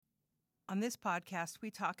On this podcast, we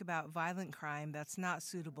talk about violent crime that's not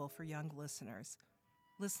suitable for young listeners.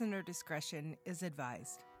 Listener discretion is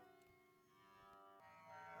advised.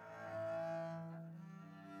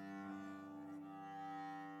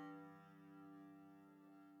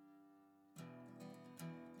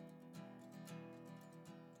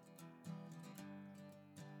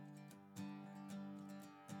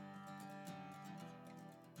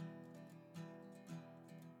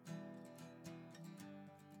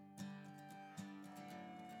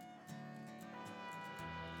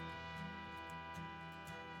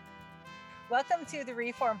 Welcome to the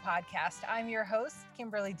Reform Podcast. I'm your host,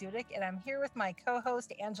 Kimberly Dudick, and I'm here with my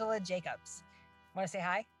co-host, Angela Jacobs. Want to say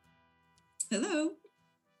hi? Hello.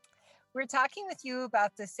 We're talking with you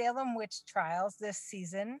about the Salem witch trials this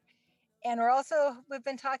season. And we've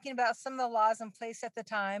been talking about some of the laws in place at the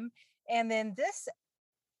time. And then this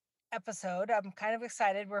episode, I'm kind of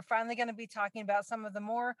excited. We're finally going to be talking about some of the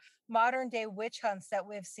more modern day witch hunts that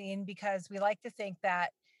we've seen, because we like to think that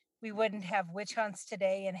we wouldn't have witch hunts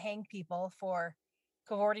today and hang people for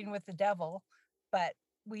cavorting with the devil, but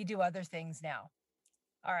we do other things now.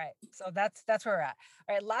 All right, so that's where we're at.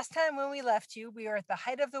 All right, last time when we left you, we were at the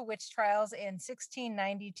height of the witch trials in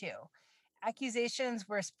 1692. Accusations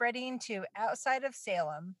were spreading to outside of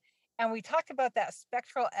Salem, and we talked about that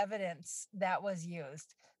spectral evidence that was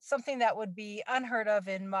used, something that would be unheard of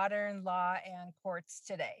in modern law and courts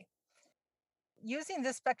today. Using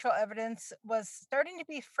this spectral evidence was starting to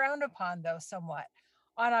be frowned upon, though, somewhat.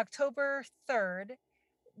 On October 3rd,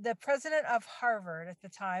 the president of Harvard at the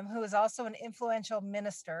time, who was also an influential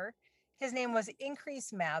minister, his name was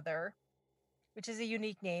Increase Mather, which is a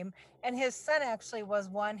unique name, and his son actually was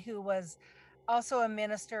one who was also a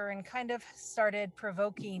minister and kind of started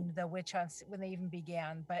provoking the witch hunts when they even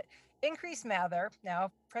began. But Increase Mather,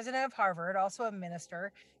 now president of Harvard, also a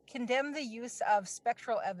minister, condemned the use of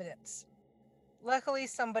spectral evidence. Luckily,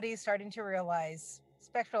 somebody's starting to realize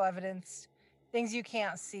spectral evidence, things you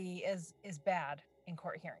can't see, is bad in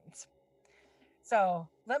court hearings. So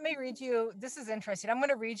let me read you, this is interesting. I'm going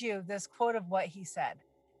to read you this quote of what he said.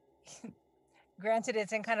 Granted,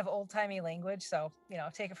 it's in kind of old-timey language, so,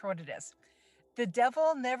 take it for what it is. The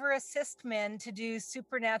devil never assists men to do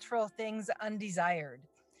supernatural things undesired.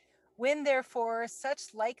 When, therefore,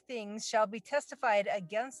 such like things shall be testified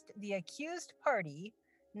against the accused party,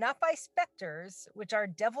 not by specters, which are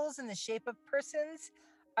devils in the shape of persons,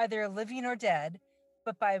 either living or dead,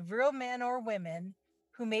 but by real men or women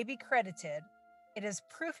who may be credited, it is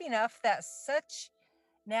proof enough that such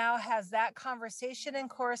now has that conversation and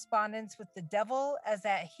correspondence with the devil, as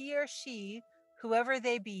that he or she, whoever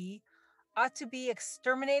they be, ought to be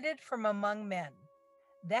exterminated from among men.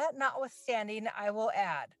 That notwithstanding, I will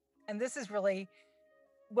add, and this is really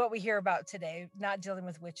what we hear about today, not dealing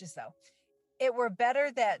with witches though. It were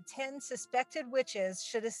better that 10 suspected witches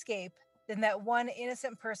should escape than that one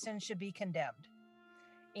innocent person should be condemned.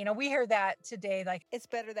 We hear that today, like It's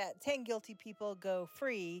better that 10 guilty people go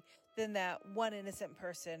free than that one innocent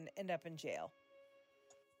person end up in jail.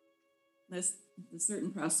 That's the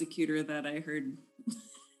certain prosecutor that I heard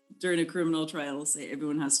during a criminal trial say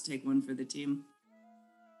everyone has to take one for the team.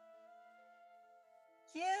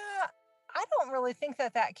 Yeah, I don't really think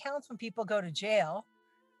that counts when people go to jail.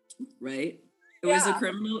 Right? It was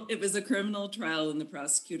a criminal trial, and the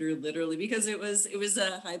prosecutor literally, because it was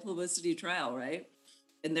a high publicity trial, right?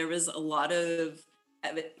 And there was a lot of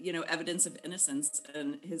evidence of innocence,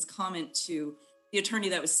 and his comment to the attorney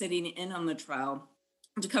that was sitting in on the trial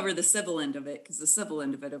to cover the civil end of it, because the civil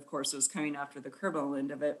end of it, of course, was coming after the criminal end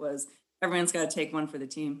of it, was everyone's got to take one for the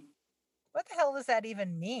team. What the hell does that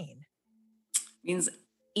even mean? It means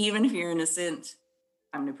even if you're innocent,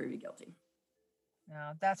 I'm going to prove you guilty.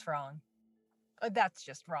 No, that's wrong. That's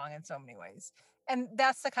just wrong in so many ways. And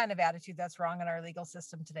that's the kind of attitude that's wrong in our legal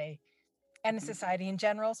system today and in society in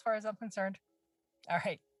general, as far as I'm concerned. All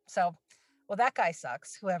right. So, well, that guy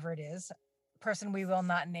sucks, whoever it is, person we will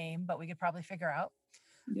not name, but we could probably figure out.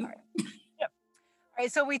 Yep. All right. Yep. All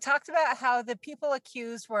right. So we talked about how the people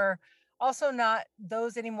accused were also not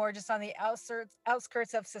those anymore, just on the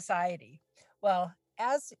outskirts of society. Well,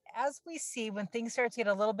 as we see, when things start to get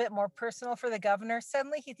a little bit more personal for the governor,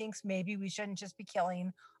 suddenly he thinks maybe we shouldn't just be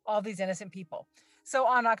killing all these innocent people. So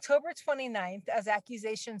on October 29th, as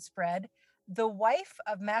accusations spread, the wife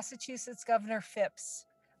of Massachusetts Governor Phipps,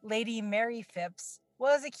 Lady Mary Phipps,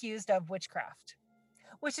 was accused of witchcraft,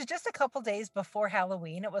 which is just a couple days before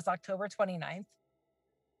Halloween. It was October 29th.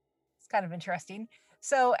 It's kind of interesting.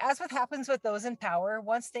 So as what happens with those in power,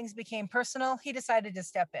 once things became personal, he decided to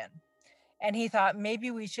step in. And he thought maybe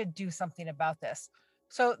we should do something about this.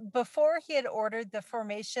 So before he had ordered the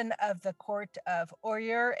formation of the court of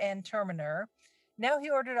Oyer and Terminer, now he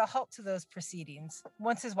ordered a halt to those proceedings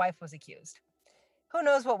once his wife was accused. Who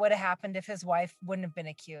knows what would have happened if his wife wouldn't have been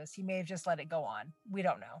accused? He may have just let it go on. We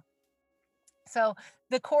don't know. So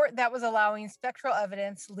the court that was allowing spectral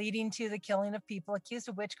evidence leading to the killing of people accused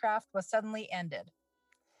of witchcraft was suddenly ended.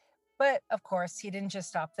 But of course, he didn't just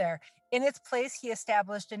stop there. In its place, he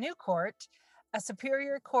established a new court, a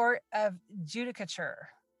superior court of judicature.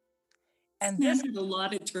 And this had a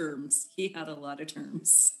lot of terms. He had a lot of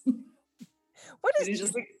terms. What is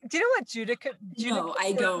do you know what judicature? No,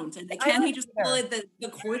 I don't. And can't he just call it the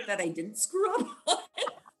court that I didn't screw up on?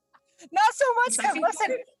 Not so much, because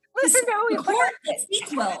listen to who he court that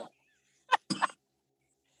speaks well.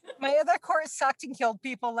 My other court sucked and killed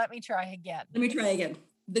people. Let me try again.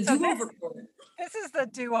 The do-over court. This is the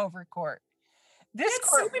do-over court. There's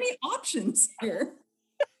so many options here.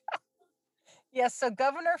 Yes, so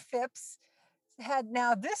Governor Phipps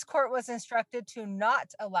this court was instructed to not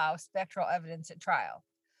allow spectral evidence at trial.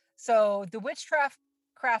 So the witchcraft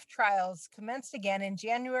trials commenced again in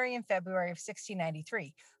January and February of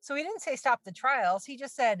 1693. So he didn't say stop the trials. He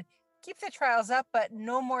just said, keep the trials up, but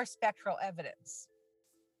no more spectral evidence.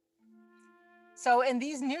 So in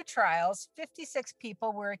these new trials, 56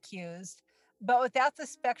 people were accused, but without the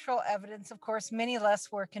spectral evidence, of course, many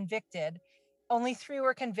less were convicted. Only 3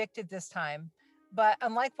 were convicted this time. But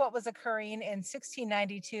unlike what was occurring in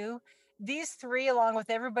 1692, these 3, along with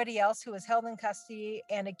everybody else who was held in custody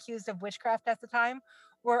and accused of witchcraft at the time,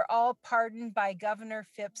 were all pardoned by Governor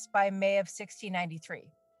Phipps by May of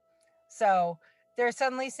 1693. So they're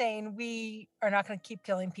suddenly saying, we are not going to keep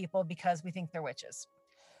killing people because we think they're witches.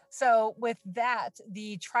 So with that,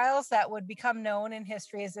 the trials that would become known in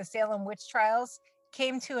history as the Salem witch trials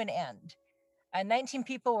came to an end. 19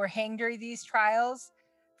 people were hanged during these trials.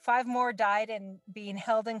 5 more died and being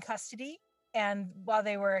held in custody. And while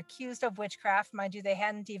they were accused of witchcraft, mind you, they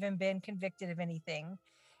hadn't even been convicted of anything.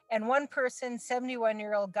 And one person,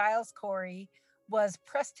 71-year-old Giles Corey, was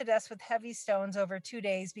pressed to death with heavy stones over 2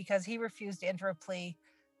 days because he refused to enter a plea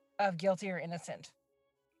of guilty or innocent.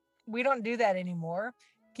 We don't do that anymore.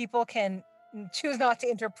 People can choose not to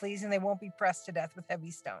enter pleas and they won't be pressed to death with heavy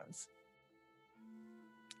stones.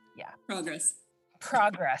 Yeah.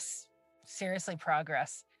 Progress. Seriously,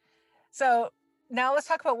 progress. So now let's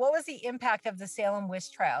talk about what was the impact of the Salem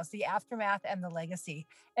witch trials, the aftermath and the legacy.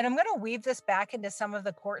 And I'm going to weave this back into some of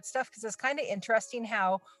the court stuff because it's kind of interesting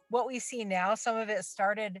how what we see now, some of it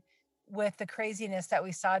started with the craziness that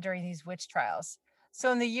we saw during these witch trials.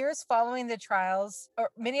 So in the years following the trials,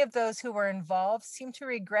 many of those who were involved seemed to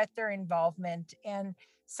regret their involvement, and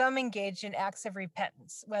some engaged in acts of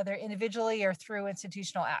repentance, whether individually or through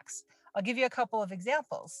institutional acts. I'll give you a couple of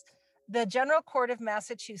examples. The General Court of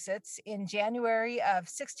Massachusetts in January of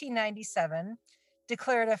 1697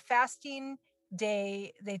 declared a fasting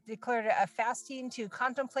day. They declared a fasting to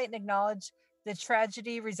contemplate and acknowledge the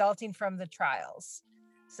tragedy resulting from the trials.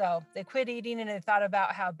 So they quit eating and they thought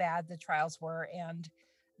about how bad the trials were and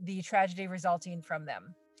the tragedy resulting from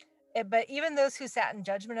them. But even those who sat in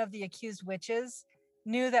judgment of the accused witches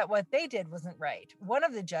knew that what they did wasn't right. One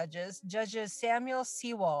of the judges, Samuel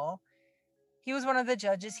Sewall, he was one of the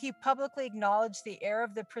judges. He publicly acknowledged the error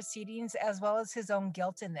of the proceedings as well as his own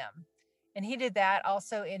guilt in them. And he did that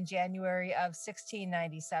also in January of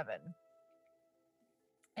 1697.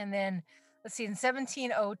 And then, let's see, in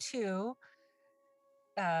 1702,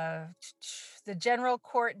 the General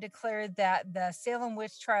Court declared that the Salem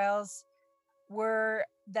witch trials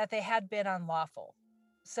they had been unlawful.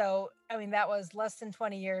 So, I mean, that was less than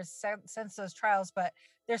 20 years since those trials, but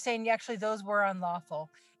they're saying actually those were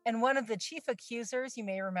unlawful. And one of the chief accusers, you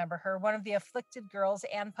may remember her, one of the afflicted girls,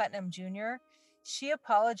 Ann Putnam Jr., she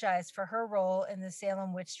apologized for her role in the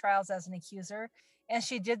Salem witch trials as an accuser, and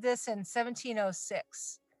she did this in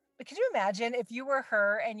 1706. But could you imagine if you were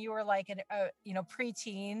her and you were like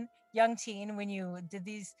preteen, young teen, when you did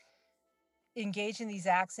engage in these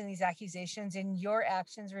acts and these accusations, and your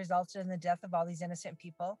actions resulted in the death of all these innocent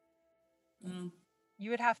people? You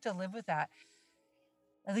would have to live with that.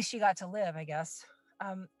 At least you got to live, I guess.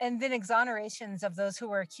 And then exonerations of those who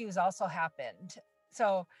were accused also happened.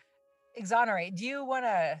 So exonerate, do you want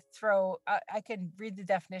to I can read the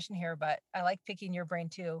definition here, but I like picking your brain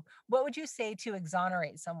too. What would you say to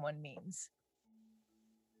exonerate someone means?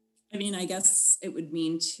 I mean, I guess it would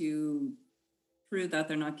mean to prove that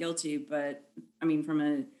they're not guilty, but I mean, from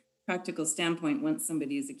a practical standpoint, once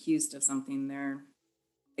somebody is accused of something, they're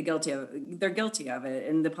guilty of it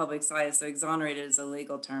in the public's eye. So exonerated is a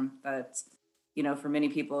legal term that, for many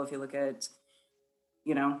people, if you look at,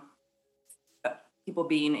 people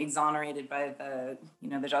being exonerated by the,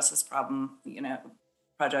 the Justice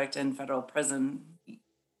Project in federal prison,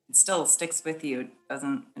 it still sticks with you.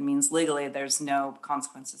 It means legally there's no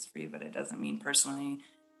consequences for you, but it doesn't mean personally,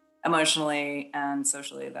 emotionally, and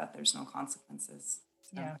socially that there's no consequences.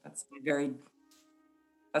 So Yeah.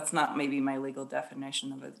 that's not maybe my legal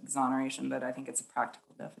definition of exoneration, but I think it's a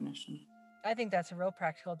practical definition. I think that's a real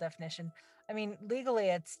practical definition. I mean, legally,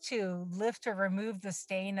 it's to lift or remove the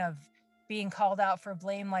stain of being called out for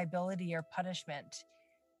blame, liability, or punishment.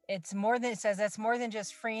 It's more than, it says that's more than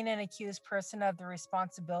just freeing an accused person of the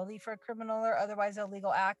responsibility for a criminal or otherwise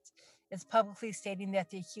illegal act. It's publicly stating that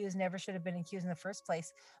the accused never should have been accused in the first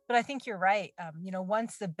place. But I think you're right.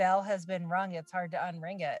 Once the bell has been rung, it's hard to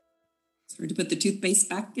unring it. It's hard to put the toothpaste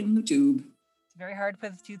back in the tube. It's very hard to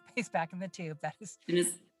put the toothpaste back in the tube. That is.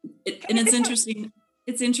 It's interesting.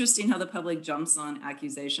 It's interesting how the public jumps on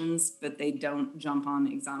accusations, but they don't jump on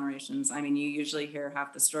exonerations. I mean, you usually hear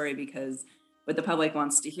half the story because what the public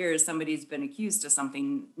wants to hear is somebody's been accused of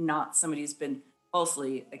something, not somebody's been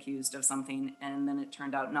falsely accused of something. And then it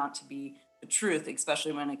turned out not to be the truth,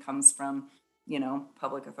 especially when it comes from,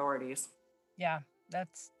 public authorities. Yeah,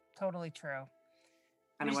 that's totally true.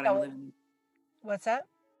 Kind of what I'm living. What's that?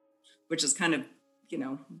 Which is kind of,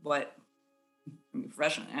 what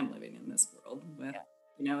professionally I'm living in this world with.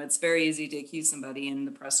 Yeah. It's very easy to accuse somebody and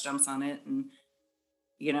the press jumps on it. And,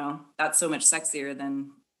 that's so much sexier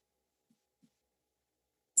than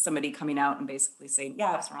somebody coming out and basically saying,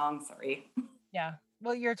 yeah, it's wrong, sorry. Yeah,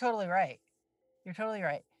 well, you're totally right. You're totally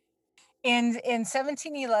right. In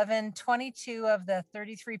 1711, 22 of the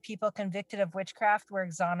 33 people convicted of witchcraft were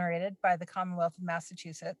exonerated by the Commonwealth of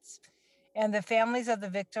Massachusetts. And the families of the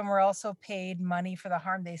victim were also paid money for the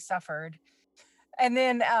harm they suffered. And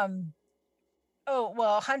then,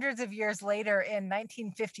 hundreds of years later, in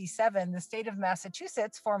 1957, the state of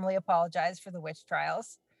Massachusetts formally apologized for the witch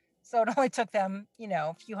trials. So it only took them,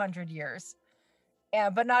 a few hundred years.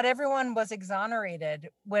 But not everyone was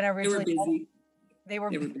exonerated when originally. They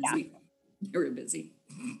were busy. Yeah. They were busy.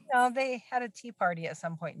 No, they had a tea party at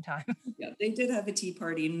some point in time. Yeah, they did have a tea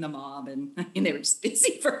party in the mob, and they were just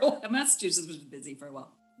busy for a while. Massachusetts was busy for a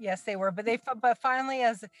while. Yes, they were, but finally,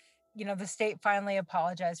 as the state finally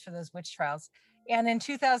apologized for those witch trials. And in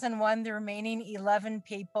 2001, the remaining 11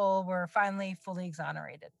 people were finally fully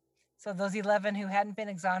exonerated. So those 11 who hadn't been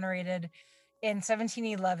exonerated in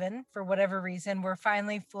 1711 for whatever reason were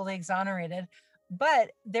finally fully exonerated.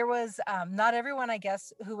 But there was not everyone, I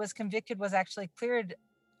guess, who was convicted was actually cleared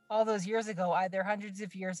all those years ago, either hundreds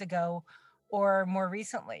of years ago or more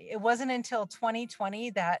recently. It wasn't until 2020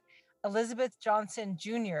 that Elizabeth Johnson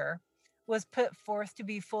Jr. was put forth to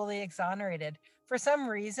be fully exonerated. For some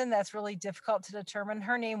reason, that's really difficult to determine.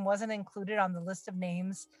 Her name wasn't included on the list of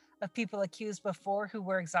names of people accused before who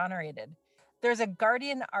were exonerated. There's a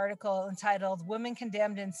Guardian article entitled "Women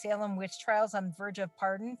Condemned in Salem Witch Trials on Verge of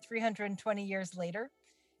Pardon 320 Years Later."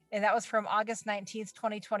 And that was from August 19th,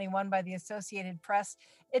 2021 by the Associated Press.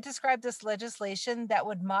 It described this legislation that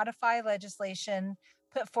would modify legislation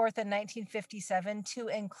put forth in 1957 to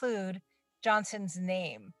include Johnson's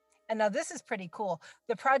name. And now this is pretty cool.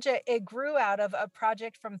 The project, it grew out of a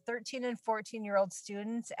project from 13 and 14-year-old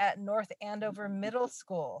students at North Andover Middle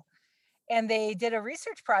School. And they did a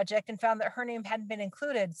research project and found that her name hadn't been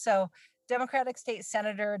included. So Democratic State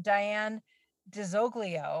Senator Diane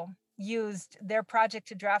DiZoglio used their project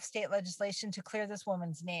to draft state legislation to clear this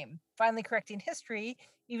woman's name, finally correcting history,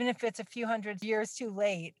 even if it's a few hundred years too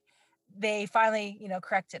late. They finally,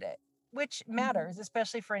 corrected it, which matters,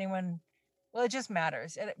 especially for anyone. Well, it just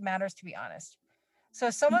matters. It matters, to be honest. So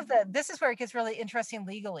this is where it gets really interesting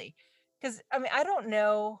legally, because I don't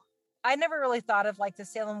know. I never really thought of like the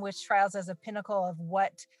Salem witch trials as a pinnacle of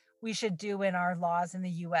what we should do in our laws in the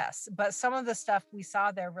US. But some of the stuff we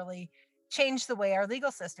saw there really changed the way our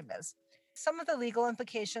legal system is. Some of the legal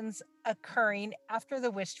implications occurring after the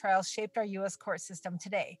witch trials shaped our US court system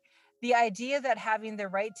today. The idea that having the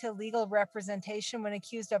right to legal representation when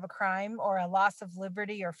accused of a crime or a loss of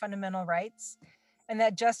liberty or fundamental rights, and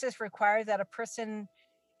that justice required that a person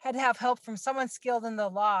had to have help from someone skilled in the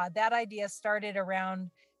law, that idea started around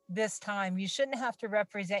this time. You shouldn't have to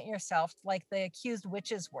represent yourself like the accused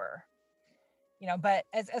witches were. But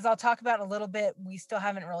as I'll talk about in a little bit, we still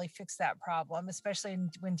haven't really fixed that problem, especially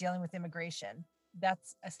when dealing with immigration.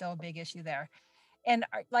 That's still a big issue there. And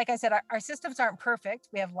like I said, our systems aren't perfect.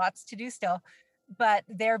 We have lots to do still, but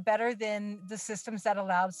they're better than the systems that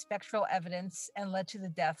allowed spectral evidence and led to the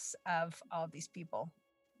deaths of all of these people.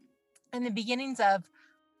 And the beginnings of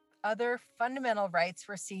other fundamental rights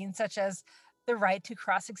were seen, such as the right to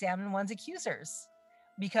cross-examine one's accusers,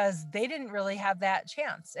 because they didn't really have that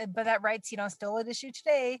chance. But that right's, still at issue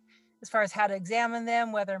today as far as how to examine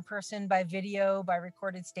them, whether in person, by video, by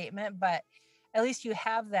recorded statement, but at least you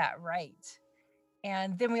have that right.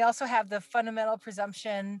 And then we also have the fundamental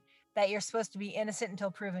presumption that you're supposed to be innocent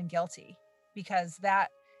until proven guilty, because that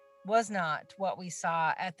was not what we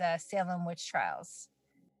saw at the Salem witch trials.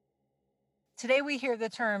 Today we hear the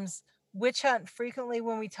terms witch hunt frequently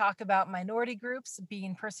when we talk about minority groups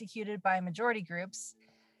being persecuted by majority groups.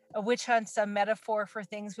 A witch hunt's a metaphor for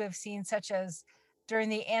things we've seen, such as during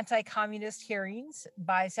the anti-communist hearings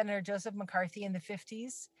by Senator Joseph McCarthy in the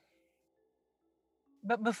 50s.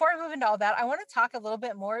 But before I move into all that, I want to talk a little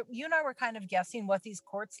bit more. You and I were kind of guessing what these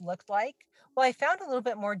courts looked like. Well, I found a little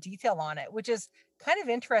bit more detail on it, which is kind of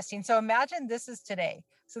interesting. So imagine this is today.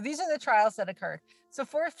 So these are the trials that occurred. So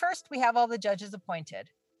first, we have all the judges appointed.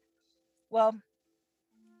 Well,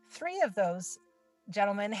 3 of those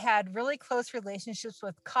gentlemen had really close relationships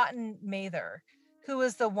with Cotton Mather, who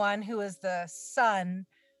was the one who was the son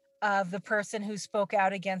of the person who spoke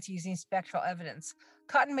out against using spectral evidence.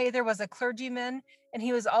 Cotton Mather was a clergyman, and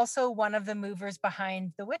he was also one of the movers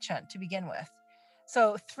behind the witch hunt to begin with.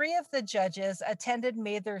 So 3 of the judges attended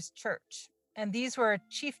Mather's church, and these were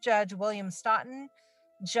Chief Judge William Stoughton,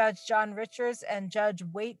 Judge John Richards, and Judge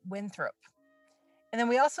Waite Winthrop. And then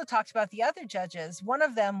we also talked about the other judges. One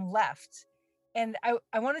of them left. And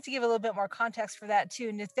I wanted to give a little bit more context for that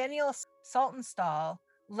too. Nathaniel Saltonstall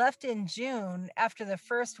left in June after the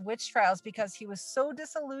first witch trials because he was so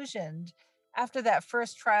disillusioned after that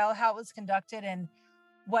first trial, how it was conducted and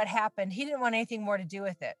what happened. He didn't want anything more to do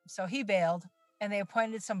with it. So he bailed and they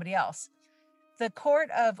appointed somebody else. The court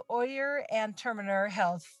of Oyer and Terminer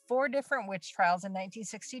held 4 different witch trials in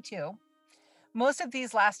 1962. Most of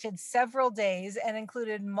these lasted several days and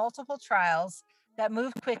included multiple trials that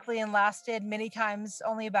moved quickly and lasted many times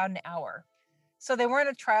only about an hour. So they weren't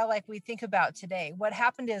a trial like we think about today. What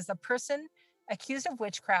happened is the person accused of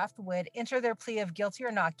witchcraft would enter their plea of guilty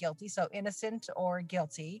or not guilty, so innocent or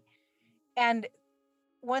guilty. And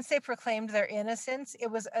once they proclaimed their innocence, it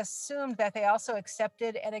was assumed that they also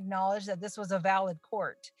accepted and acknowledged that this was a valid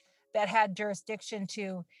court that had jurisdiction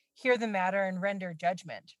to hear the matter and render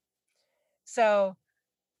judgment. So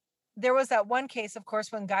there was that one case, of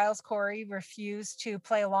course, when Giles Corey refused to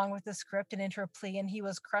play along with the script and enter a plea, and he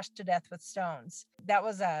was crushed to death with stones. That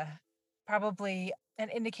was probably an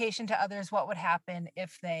indication to others what would happen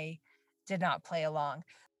if they did not play along.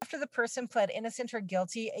 After the person pled innocent or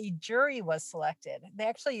guilty, a jury was selected. They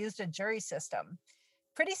actually used a jury system,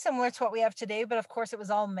 pretty similar to what we have today, but of course it was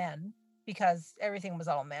all men because everything was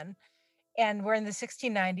all men. And we're in the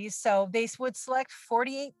 1690s, so they would select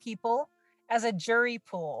 48 people as a jury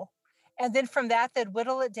pool. And then from that, they'd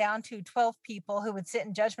whittle it down to 12 people who would sit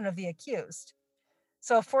in judgment of the accused.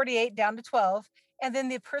 So 48 down to 12. And then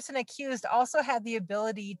the person accused also had the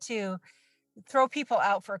ability to throw people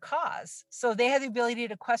out for cause. So they had the ability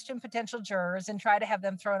to question potential jurors and try to have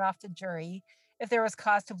them thrown off the jury if there was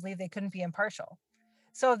cause to believe they couldn't be impartial.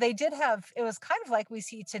 So they did have, it was kind of like we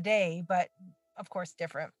see today, but of course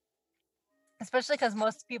different. Especially because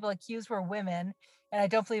most people accused were women. And I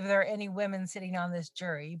don't believe there are any women sitting on this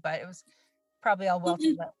jury, but it was probably all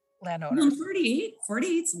wealthy landowners.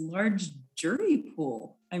 48's a large jury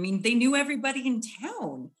pool. I mean, they knew everybody in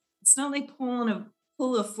town. It's not like pulling a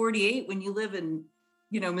pool of 48 when you live in,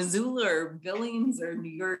 Missoula or Billings or New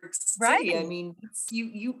York City. Right. I mean,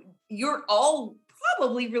 you're all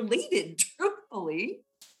probably related, truthfully.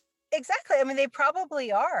 Exactly. I mean, they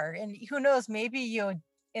probably are. And who knows, maybe you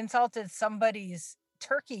insulted somebody's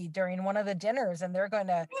turkey during one of the dinners and they're going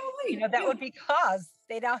to, that would be cause.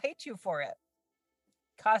 They now hate you for it.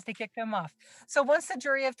 Cause to kick them off. So once the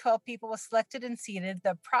jury of 12 people was selected and seated,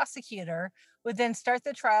 the prosecutor would then start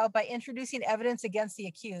the trial by introducing evidence against the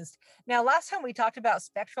accused. Now, last time we talked about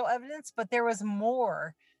spectral evidence, but there was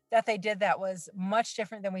more that they did that was much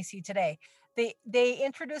different than we see today. They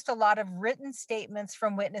introduced a lot of written statements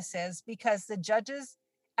from witnesses because the judges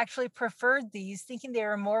actually preferred these, thinking they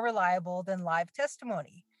were more reliable than live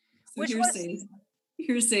testimony. So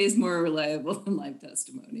hearsay is more reliable than live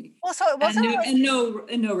testimony. Well, so it wasn't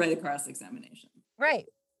no right of cross-examination. Right.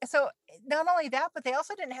 So not only that, but they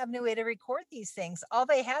also didn't have any way to record these things. All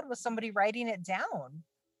they had was somebody writing it down.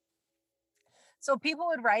 So people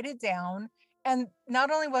would write it down, and not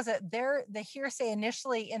only was it the hearsay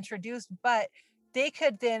initially introduced, but they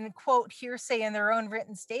could then quote hearsay in their own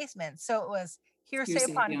written statements. So it was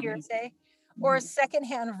hearsay upon hearsay, or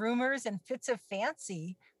secondhand rumors and fits of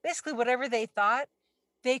fancy. Basically, whatever they thought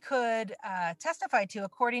they could testify to,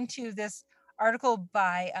 according to this article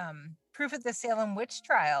by Proof at the Salem Witch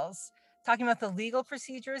Trials talking about the legal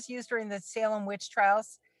procedures used during the Salem witch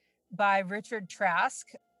trials by Richard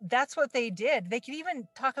Trask. That's what they did. They could even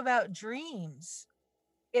talk about dreams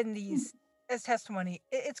in these as testimony.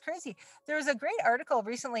 It's crazy. There was a great article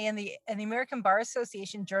recently in the American Bar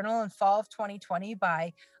Association Journal in fall of 2020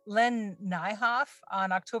 by Len Nyhoff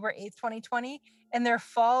on October 8th, 2020, and their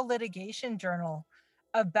fall litigation journal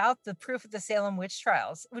about the proof of the Salem witch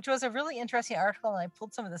trials, which was a really interesting article, and I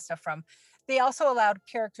pulled some of this stuff from. They also allowed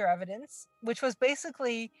character evidence, which was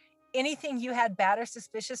basically anything you had bad or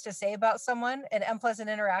suspicious to say about someone, an unpleasant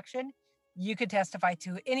interaction, you could testify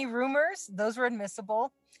to. Any rumors, those were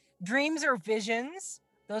admissible. Dreams or visions,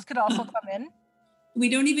 those could also come in. We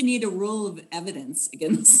don't even need a rule of evidence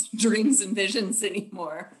against dreams and visions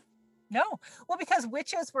anymore. No, well, because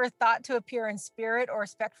witches were thought to appear in spirit or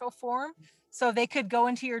spectral form, so they could go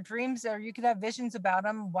into your dreams or you could have visions about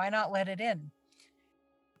them. Why not let it in?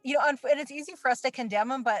 And it's easy for us to condemn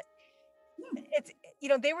them, but it's,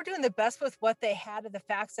 they were doing the best with what they had of the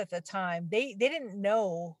facts at the time. They didn't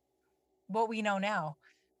know what we know now.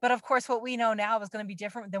 But of course, what we know now is going to be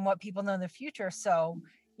different than what people know in the future. So,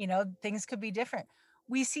 things could be different.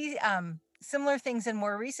 We see similar things in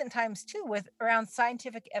more recent times too, with around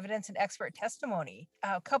scientific evidence and expert testimony.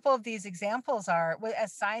 A couple of these examples are,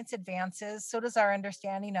 as science advances, so does our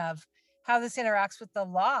understanding of how this interacts with the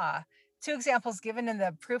law. Two examples given in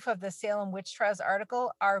the Proof of the Salem Witch Trials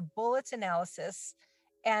article are bullets analysis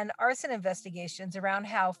and arson investigations around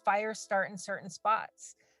how fires start in certain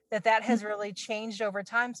spots. That has really changed over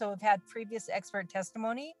time. So we've had previous expert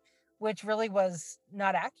testimony, which really was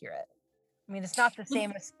not accurate. I mean, it's not the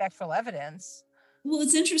same as spectral evidence. Well,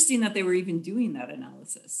 it's interesting that they were even doing that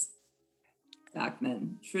analysis back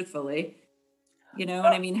then, truthfully. And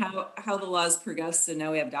I mean, how the laws progressed, and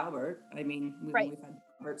now we have Daubert. I mean, we've had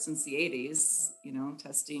Daubert since the 80s,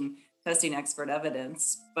 testing expert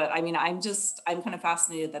evidence. But I mean, I'm kind of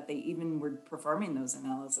fascinated that they even were performing those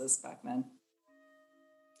analyses back then.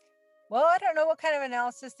 Well, I don't know what kind of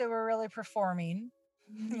analysis they were really performing.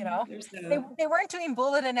 They weren't doing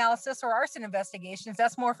bullet analysis or arson investigations.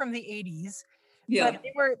 That's more from the 80s. Yeah. But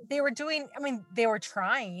they were doing, I mean, they were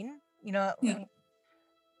trying,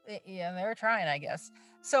 Yeah, they were trying, I guess.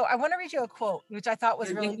 So I want to read you a quote, which I thought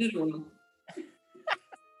was really good.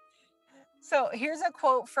 So here's a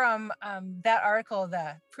quote from that article,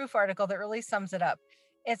 the proof article, that really sums it up.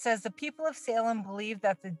 It says, the people of Salem believed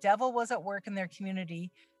that the devil was at work in their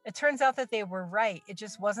community. It turns out that they were right. It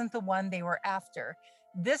just wasn't the one they were after.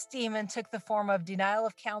 This demon took the form of denial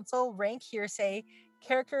of counsel, rank hearsay,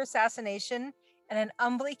 character assassination, and an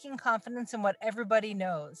unblinking confidence in what everybody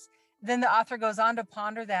knows. Then the author goes on to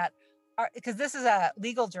ponder that, because this is a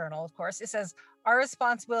legal journal, of course. It says, our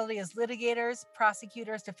responsibility as litigators,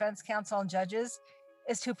 prosecutors, defense counsel, and judges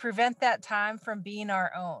is to prevent that time from being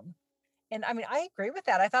our own. And I mean, I agree with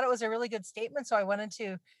that. I thought it was a really good statement, so I wanted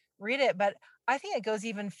to read it. But I think it goes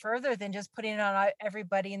even further than just putting it on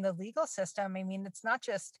everybody in the legal system. I mean, it's not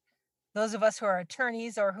just those of us who are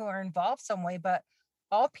attorneys or who are involved some way, but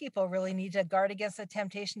all people really need to guard against the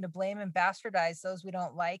temptation to blame and bastardize those we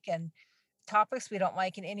don't like and topics we don't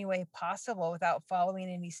like in any way possible without following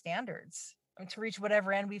any standards. I mean, to reach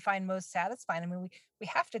whatever end we find most satisfying. I mean, we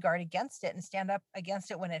have to guard against it and stand up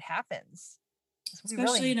against it when it happens.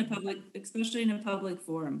 Especially in a public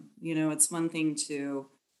forum. It's one thing to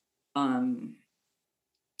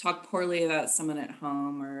talk poorly about someone at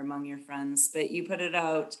home or among your friends, but you put it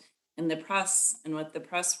out in the press, and what the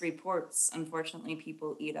press reports, unfortunately,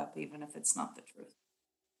 people eat up, even if it's not the truth.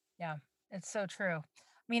 Yeah, it's so true.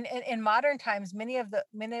 I mean, in modern times, many of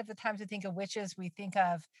the times we think of witches, we think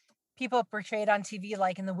of people portrayed on TV,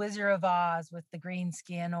 like in The Wizard of Oz with the green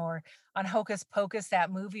skin, or on Hocus Pocus,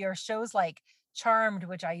 that movie, or shows like Charmed,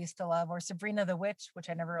 which I used to love, or Sabrina the Witch, which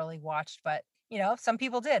I never really watched, but some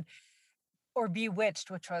people did, or Bewitched,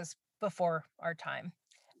 which was before our time.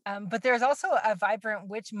 But there's also a vibrant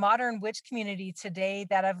modern witch community today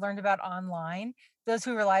that I've learned about online. Those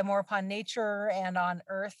who rely more upon nature and on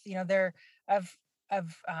earth, I've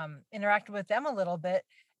interacted with them a little bit.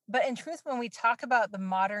 But in truth, when we talk about the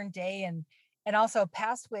modern day and also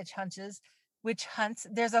past witch hunts,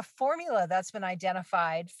 there's a formula that's been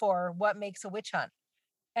identified for what makes a witch hunt.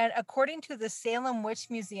 And according to the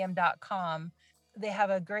SalemWitchMuseum.com, they have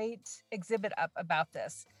a great exhibit up about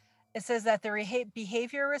this. It says that the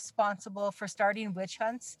behavior responsible for starting witch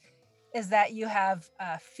hunts is that you have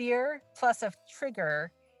fear plus a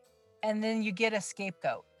trigger, and then you get a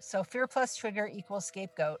scapegoat. So fear plus trigger equals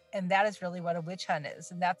scapegoat. And that is really what a witch hunt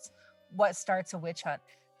is. And that's what starts a witch hunt.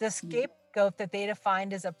 The scapegoat that they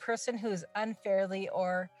defined is a person who is unfairly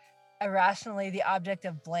or irrationally the object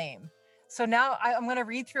of blame. So now I'm going to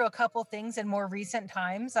read through a couple things in more recent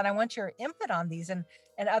times, and I want your input on these and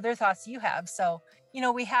other thoughts you have. So,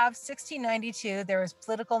 we have 1692, there was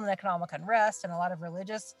political and economic unrest and a lot of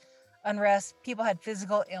religious unrest. People had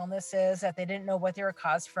physical illnesses that they didn't know what they were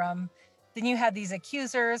caused from. Then you had these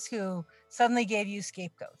accusers who suddenly gave you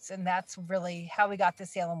scapegoats, and that's really how we got the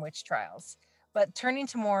Salem witch trials. But turning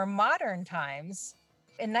to more modern times,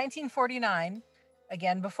 in 1949,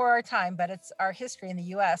 again, before our time, but it's our history in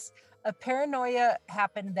the US, a paranoia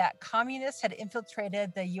happened that communists had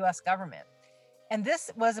infiltrated the US government. And this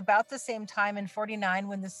was about the same time in 49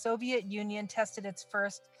 when the Soviet Union tested its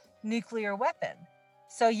first nuclear weapon.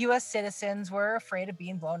 So US citizens were afraid of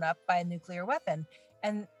being blown up by a nuclear weapon.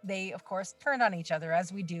 And they, of course, turned on each other,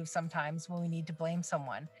 as we do sometimes when we need to blame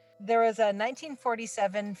someone. There was a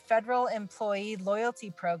 1947 federal employee loyalty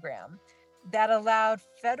program that allowed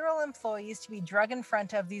federal employees to be drug in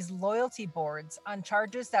front of these loyalty boards on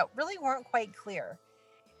charges that really weren't quite clear.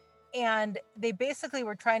 And they basically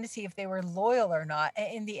were trying to see if they were loyal or not.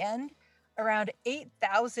 And in the end, around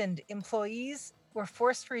 8,000 employees were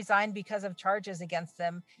forced to resign because of charges against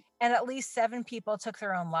them, and at least 7 people took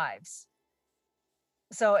their own lives.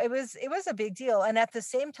 So it was a big deal. And at the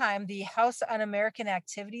same time, the House Un-American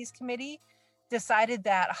Activities Committee decided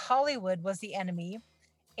that Hollywood was the enemy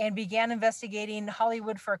and began investigating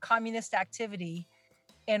Hollywood for communist activity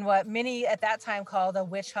in what many at that time called a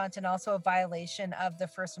witch hunt and also a violation of the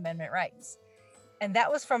First Amendment rights. And that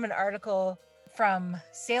was from an article from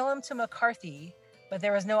Salem to McCarthy, but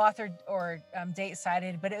there was no author or date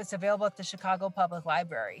cited, but it was available at the Chicago Public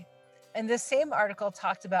Library. And this same article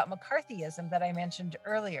talked about McCarthyism that I mentioned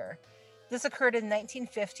earlier. This occurred in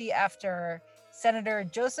 1950 after Senator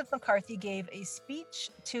Joseph McCarthy gave a speech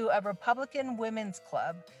to a Republican women's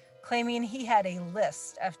club claiming he had a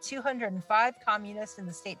list of 205 communists in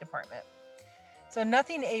the State Department. So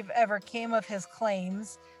nothing ever came of his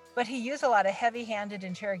claims, but he used a lot of heavy-handed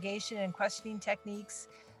interrogation and questioning techniques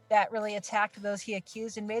that really attacked those he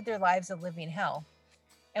accused and made their lives a living hell.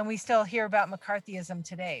 And we still hear about McCarthyism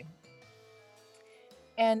today.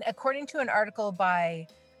 And according to an article by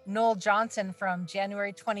Noel Johnson from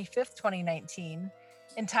January 25th, 2019,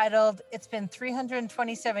 entitled, "It's been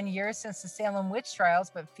 327 years since the Salem witch trials,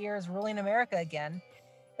 but fear is ruling America again,"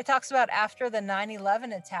 it talks about after the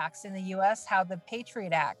 9/11 attacks in the US, how the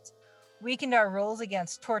Patriot Act weakened our rules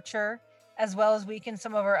against torture, as well as weakened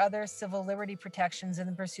some of our other civil liberty protections in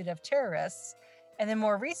the pursuit of terrorists. And then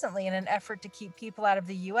more recently, in an effort to keep people out of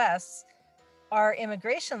the US, our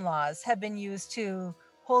immigration laws have been used to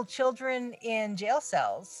hold children in jail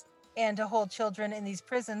cells and to hold children in these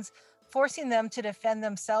prisons, forcing them to defend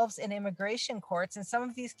themselves in immigration courts. And some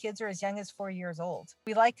of these kids are as young as 4 years old.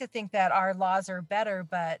 We like to think that our laws are better,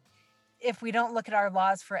 but if we don't look at our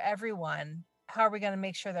laws for everyone, how are we going to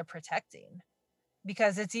make sure they're protecting?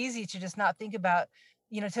 Because it's easy to just not think about,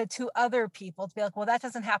 to other people, to be like, well, that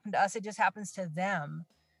doesn't happen to us, it just happens to them.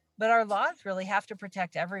 But our laws really have to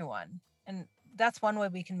protect everyone. And that's one way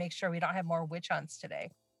we can make sure we don't have more witch hunts today.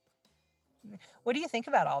 What do you think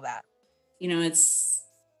about all that?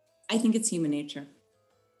 I think it's human nature,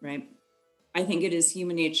 right? I think it is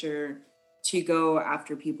human nature to go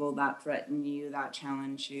after people that threaten you, that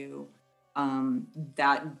challenge you,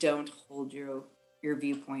 that don't hold your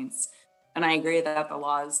viewpoints. And I agree that the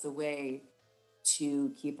law is the way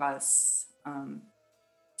to keep us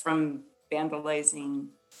from vandalizing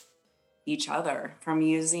each other, from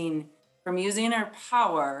using our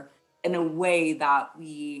power in a way that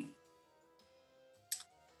we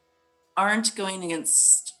aren't going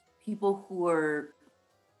against people who are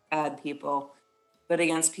bad people, but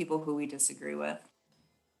against people who we disagree with.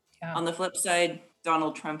 Yeah. On the flip side,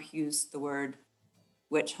 Donald Trump used the word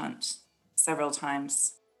witch hunt several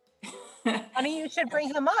times. Funny you should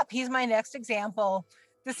bring him up. He's my next example.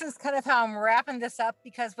 This is kind of how I'm wrapping this up,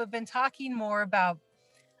 because we've been talking more about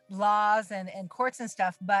laws and courts and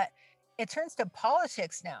stuff, but it turns to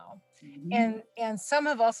politics now. Mm-hmm. And some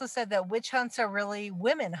have also said that witch hunts are really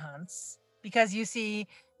women hunts, because you see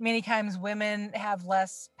many times women have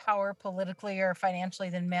less power politically or financially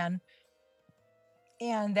than men,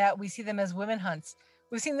 and that we see them as women hunts.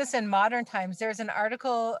 We've seen this in modern times. There's an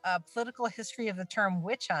article, Political History of the Term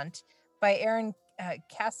Witch Hunt, by Erin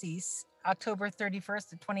Cassis, October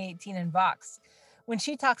 31st of 2018 in Vox, when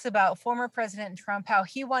she talks about former President Trump, how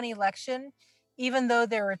he won election even though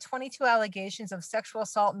there were 22 allegations of sexual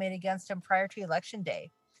assault made against him prior to election day.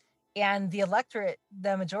 And the electorate,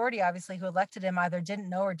 the majority obviously who elected him, either didn't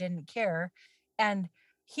know or didn't care. And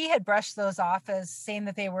he had brushed those off as saying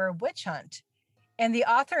that they were a witch hunt. And the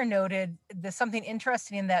author noted there's something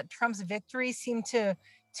interesting in that Trump's victory seemed to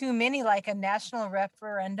to many like a national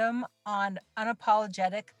referendum on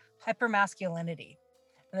unapologetic hypermasculinity,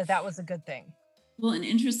 and that was a good thing. Well, and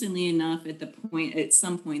interestingly enough, at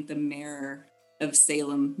some point, the mayor of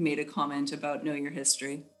Salem made a comment about know your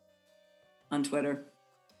history on Twitter.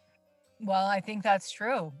 Well, I think that's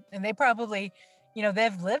true. And they probably,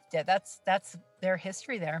 they've lived it. That's their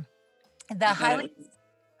history there. It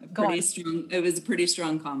was a pretty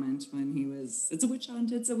strong comment when he was, it's a witch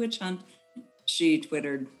hunt. She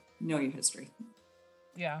Twittered, know your history.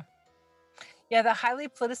 Yeah. Yeah, the highly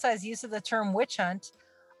politicized use of the term witch hunt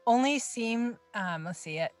only seemed,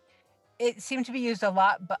 it seemed to be used a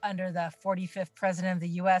lot but under the 45th president of the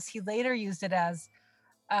U.S. He later used it as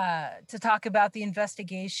to talk about the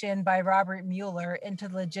investigation by Robert Mueller into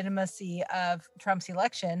the legitimacy of Trump's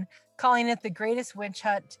election, calling it the greatest witch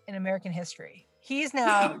hunt in American history. He's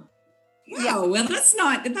now... Wow.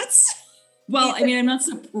 Well, I'm not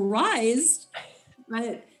surprised,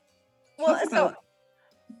 but... Well, so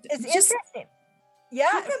it's interesting.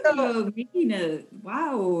 Yeah. So making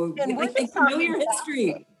wow. And we're just know your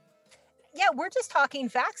history. Yeah, we're just talking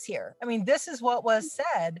facts here. I mean, this is what was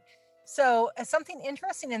said. So something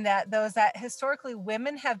interesting in that, though, is that historically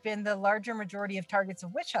women have been the larger majority of targets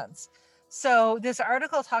of witch hunts. So this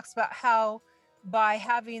article talks about how by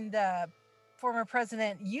having the former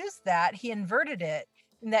president use that, he inverted it,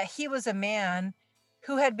 and that he was a man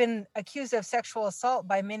who had been accused of sexual assault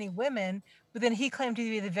by many women, but then he claimed to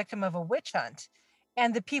be the victim of a witch hunt.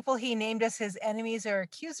 And the people he named as his enemies or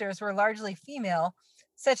accusers were largely female,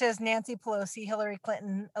 such as Nancy Pelosi, Hillary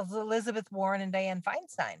Clinton, Elizabeth Warren, and Dianne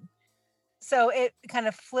Feinstein. So it kind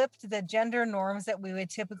of flipped the gender norms that we would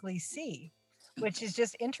typically see, which is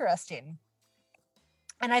just interesting.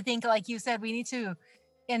 And I think, like you said, we need to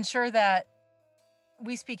ensure that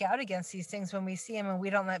we speak out against these things when we see them, and we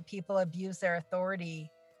don't let people abuse their authority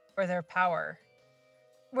or their power.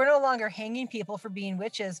 We're no longer hanging people for being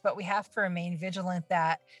witches, but we have to remain vigilant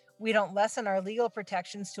that we don't lessen our legal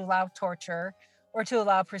protections to allow torture or to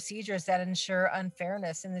allow procedures that ensure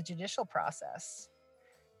unfairness in the judicial process.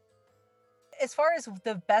 As far as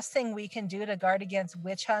the best thing we can do to guard against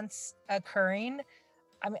witch hunts occurring,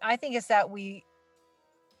 I think it's that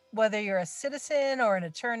whether you're a citizen or an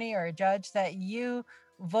attorney or a judge, that you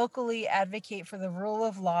vocally advocate for the rule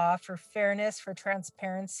of law, for fairness, for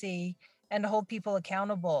transparency, and to hold people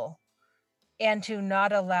accountable, and to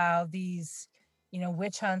not allow these,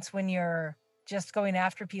 witch hunts when you're just going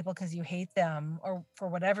after people because you hate them or for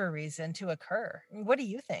whatever reason to occur. What do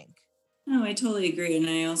you think? No, I totally agree. And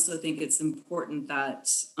I also think it's important that,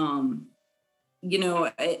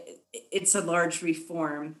 it's a large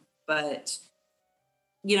reform, but,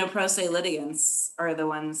 pro se litigants are the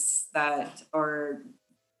ones that are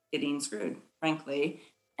getting screwed, frankly.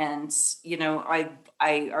 And,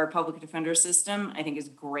 our public defender system, I think, is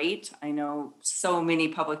great. I know so many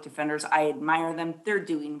public defenders. I admire them. They're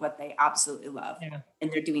doing what they absolutely love. Yeah.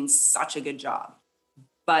 And they're doing such a good job.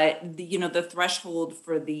 But, the threshold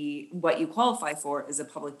for what you qualify for as a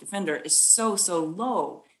public defender is so, so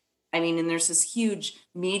low. I mean, and there's this huge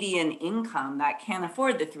median income that can't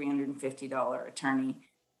afford the $350 attorney,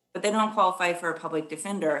 but they don't qualify for a public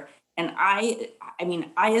defender. And I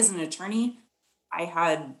as an attorney, I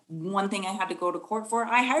had one thing I had to go to court for.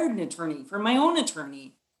 I hired an attorney for my own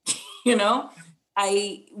attorney. We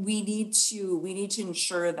need to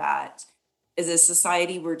ensure that as a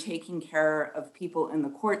society, we're taking care of people in the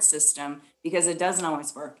court system, because it doesn't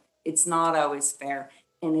always work. It's not always fair.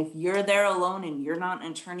 And if you're there alone and you're not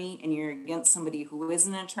an attorney and you're against somebody who is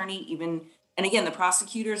an attorney, and again, the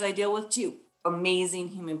prosecutors I deal with too, amazing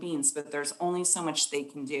human beings, but there's only so much they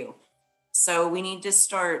can do. So we need to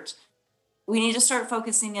start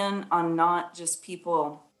focusing in on not just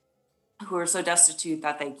people who are so destitute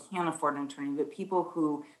that they can't afford an attorney, but people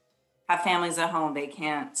who have families at home. They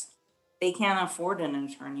can't afford an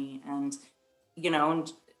attorney. And,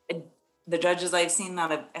 the judges I've seen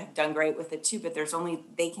that have done great with it too, but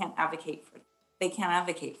they can't advocate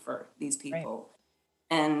for these people.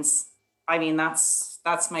 Right. And I mean, that's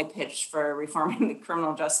my pitch for reforming the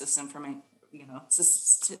criminal justice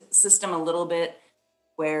system a little bit,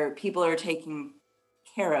 where people are taken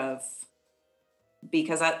care of,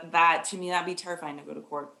 because that to me, that'd be terrifying to go to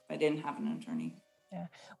court if I didn't have an attorney. Yeah.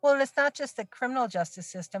 Well, and it's not just the criminal justice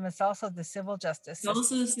system, it's also the civil justice system.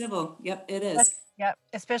 Also the civil. Yep, it is. Yep.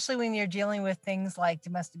 Especially when you're dealing with things like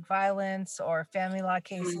domestic violence or family law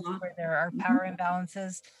cases where there are power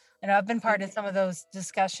imbalances. And I've been part of some of those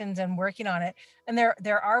discussions and working on it. And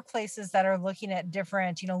there are places that are looking at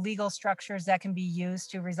different, legal structures that can be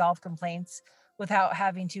used to resolve complaints without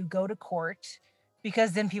having to go to court,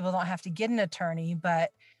 because then people don't have to get an attorney.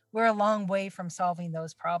 But we're a long way from solving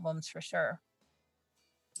those problems for sure.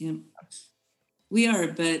 Yeah, we are.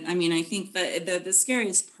 But I mean, I think that the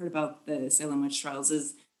scariest part about the Salem witch trials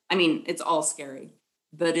is, I mean, it's all scary,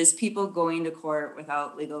 but is people going to court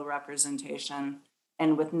without legal representation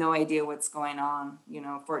and with no idea what's going on,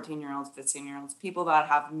 14-year-olds, 15-year-olds, people that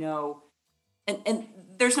have no, and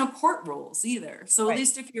there's no court rules either. So Right. At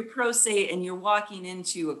least if you're pro se and you're walking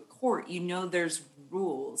into a court, there's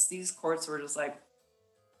rules. These courts were just like,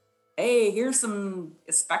 hey, here's some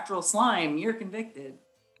spectral slime, you're convicted.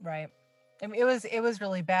 Right. I mean, it was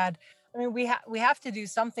really bad. I mean, we have to do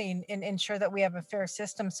something and ensure that we have a fair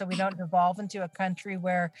system so we don't devolve into a country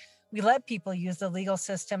where we let people use the legal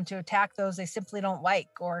system to attack those they simply don't like,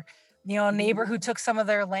 or a neighbor who took some of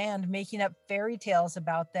their land, making up fairy tales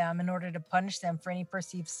about them in order to punish them for any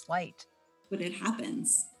perceived slight. But it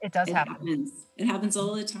happens. It does happen. It happens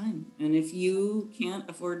all the time. And if you can't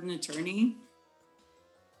afford an attorney,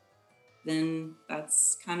 then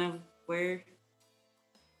that's kind of where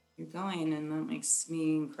you're going. And that makes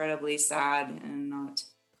me incredibly sad and not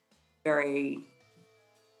very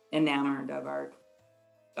enamored of our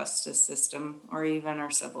justice system or even our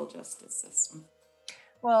civil justice system.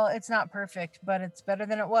 Well, it's not perfect, but it's better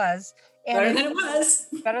than it was. Better than it was.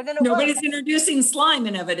 Better than it Nobody's introducing slime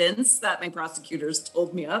in evidence that my prosecutors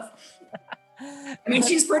told me of. I mean,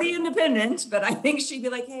 she's pretty independent, but I think she'd be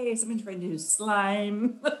like, hey, someone trying to do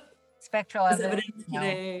slime. Spectral evidence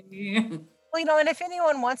today. Well, and if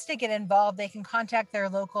anyone wants to get involved, they can contact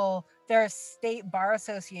their state bar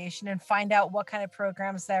association and find out what kind of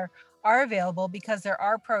programs there are available, because there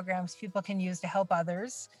are programs people can use to help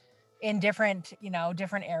others in different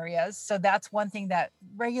areas. So that's one thing that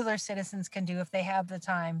regular citizens can do if they have the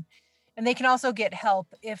time. And they can also get help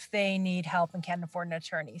if they need help and can't afford an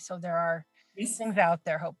attorney. So there are things out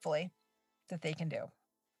there, hopefully, that they can do.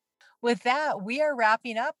 With that, we are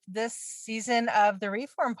wrapping up this season of the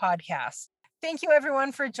Reform Podcast. Thank you,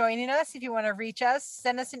 everyone, for joining us. If you want to reach us,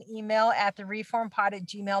 send us an email at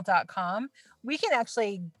thereformpod@gmail.com. We can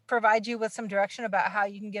actually provide you with some direction about how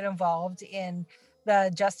you can get involved in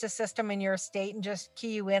the justice system in your state and just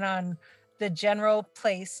key you in on the general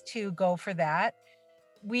place to go for that.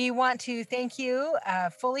 We want to thank you,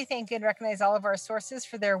 fully thank and recognize all of our sources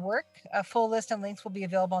for their work. A full list and links will be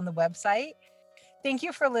available on the website. Thank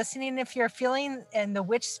you for listening. If you're feeling in the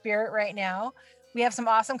witch spirit right now, we have some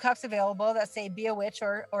awesome cups available that say be a witch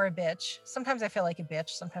or a bitch. Sometimes I feel like a bitch.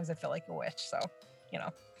 Sometimes I feel like a witch. So,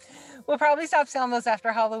 we'll probably stop selling those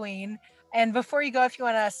after Halloween. And before you go, if you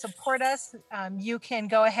want to support us, you can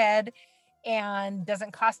go ahead, and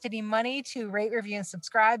doesn't cost any money to rate, review, and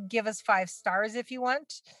subscribe. Give us 5 stars if you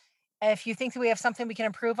want. If you think that we have something we can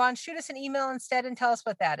improve on, shoot us an email instead and tell us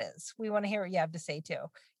what that is. We want to hear what you have to say too.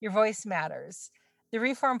 Your voice matters. The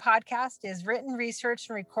Reform Podcast is written, researched,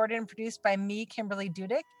 and recorded and produced by me, Kimberly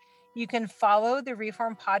Dudick. You can follow the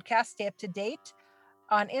Reform Podcast, stay up to date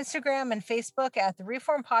on Instagram and Facebook at the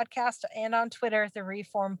Reform Podcast, and on Twitter at the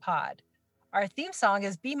Reform Pod. Our theme song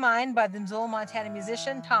is Be Mine by the Missoula, Montana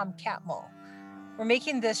musician Tom Catmull. We're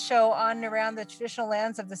making this show on and around the traditional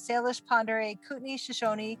lands of the Salish, Pend Oreille, Kootenai,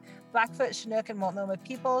 Shoshone, Blackfoot, Chinook, and Multnomah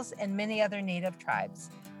peoples, and many other native tribes.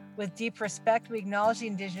 With deep respect, we acknowledge the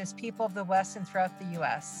indigenous people of the West and throughout the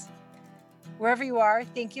U.S. Wherever you are,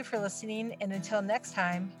 thank you for listening, and until next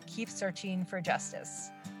time, keep searching for justice.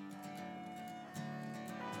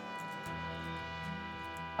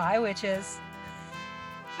 Bye, witches.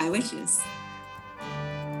 Bye, witches.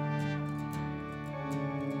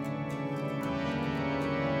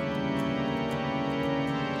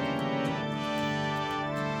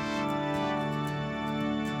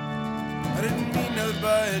 I didn't mean to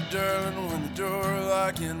buy it, darling, when the door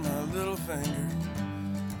locked in my little finger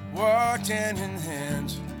walked hand in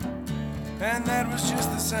hand. And that was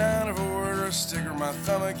just the sound of a word or a stick or my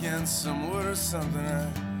thumb against some wood or something.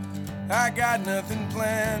 I got nothing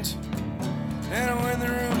planned. And when the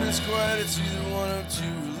room is quiet, it's either one of two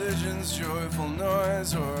religions, joyful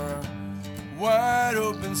noise or a wide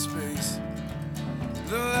open space.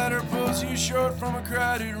 The letter pulls you short from a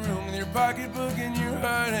crowded room with your pocketbook and your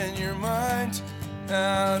heart and your mind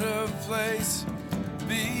out of place.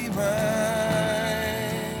 Be mine.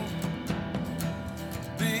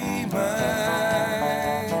 Be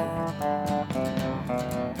mine.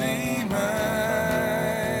 Be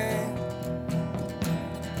mine.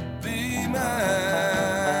 Be mine.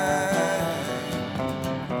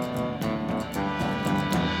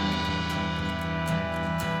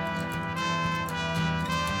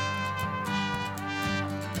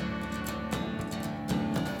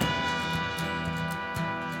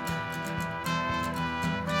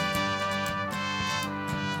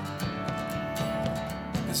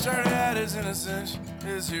 started out as innocent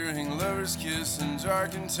as hearing lovers kiss in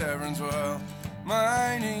darkened taverns while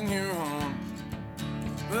minding your own.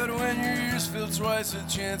 But when your ears fill twice with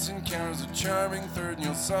chance encounters, a charming third, and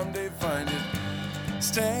you'll someday find it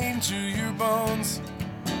stained to your bones.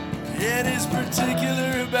 It is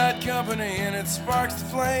particular about company, and it sparks the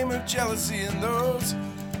flame of jealousy in those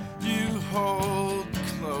you hold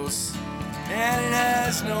close. And it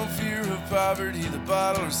has no fear of poverty, the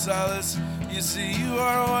bottle or solace. You see, you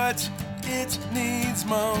are what it needs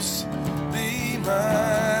most. Be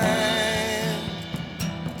mine.